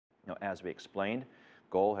Now, as we explained,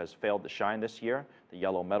 gold has failed to shine this year. The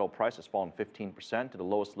yellow metal price has fallen 15% to the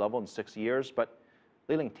lowest level in 6 years. But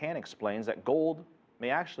Liling explains that gold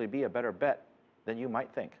may actually be a better bet than you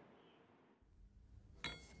might think.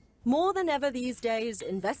 More than ever these days,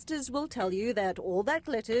 investors will tell you that all that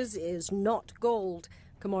glitters is not gold.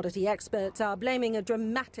 Commodity experts are blaming a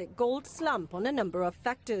dramatic gold slump on a number of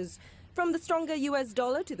factors, from the stronger US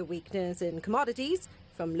dollar to the weakness in commodities,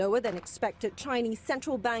 from lower than expected Chinese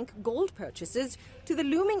central bank gold purchases to the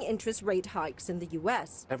looming interest rate hikes in the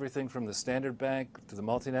US. Everything from the standard bank to the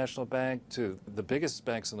multinational bank to the biggest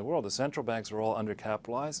banks in the world, the central banks are all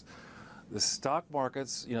undercapitalized. The stock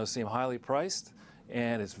markets, seem highly priced,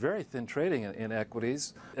 and it's very thin trading in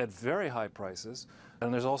equities at very high prices.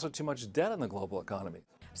 And there's also too much debt in the global economy.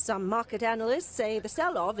 Some market analysts say the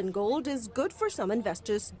sell-off in gold is good for some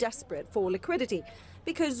investors desperate for liquidity,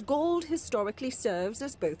 because gold historically serves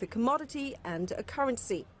as both a commodity and a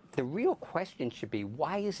currency. The real question should be,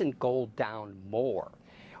 why isn't gold down more?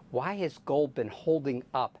 Why has gold been holding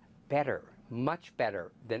up better, much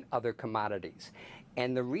better than other commodities?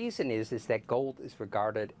 And the reason is that gold is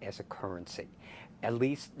regarded as a currency, at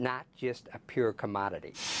least not just a pure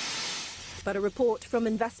commodity. But a report from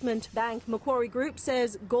investment bank Macquarie Group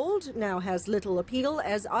says gold now has little appeal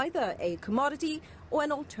as either a commodity or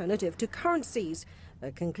an alternative to currencies,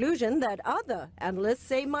 a conclusion that other analysts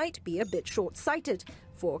say might be a bit short-sighted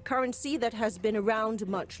for a currency that has been around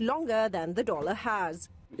much longer than the dollar has.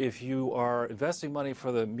 If you are investing money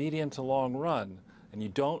for the medium to long run and you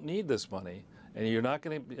don't need this money, and you're not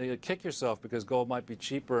going to kick yourself because gold might be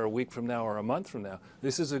cheaper a week from now or a month from now,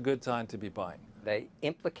 this is a good time to be buying. The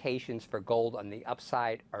implications for gold on the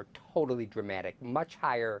upside are totally dramatic, much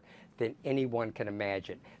higher than anyone can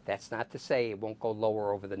imagine. That's not to say it won't go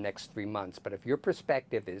lower over the next 3 months, but if your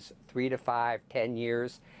perspective is 3 to 5, 10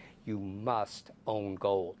 years, you must own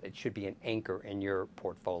gold. It should be an anchor in your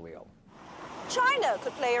portfolio. China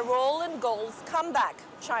could play a role in gold's comeback.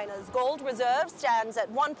 China's gold reserve stands at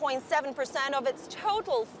 1.7% of its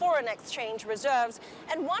total foreign exchange reserves.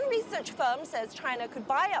 And one research firm says China could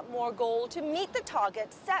buy up more gold to meet the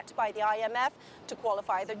target set by the IMF to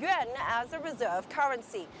qualify the yuan as a reserve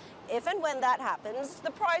currency. If and when that happens,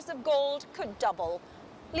 the price of gold could double.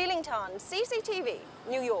 Liling, CCTV,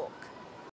 New York.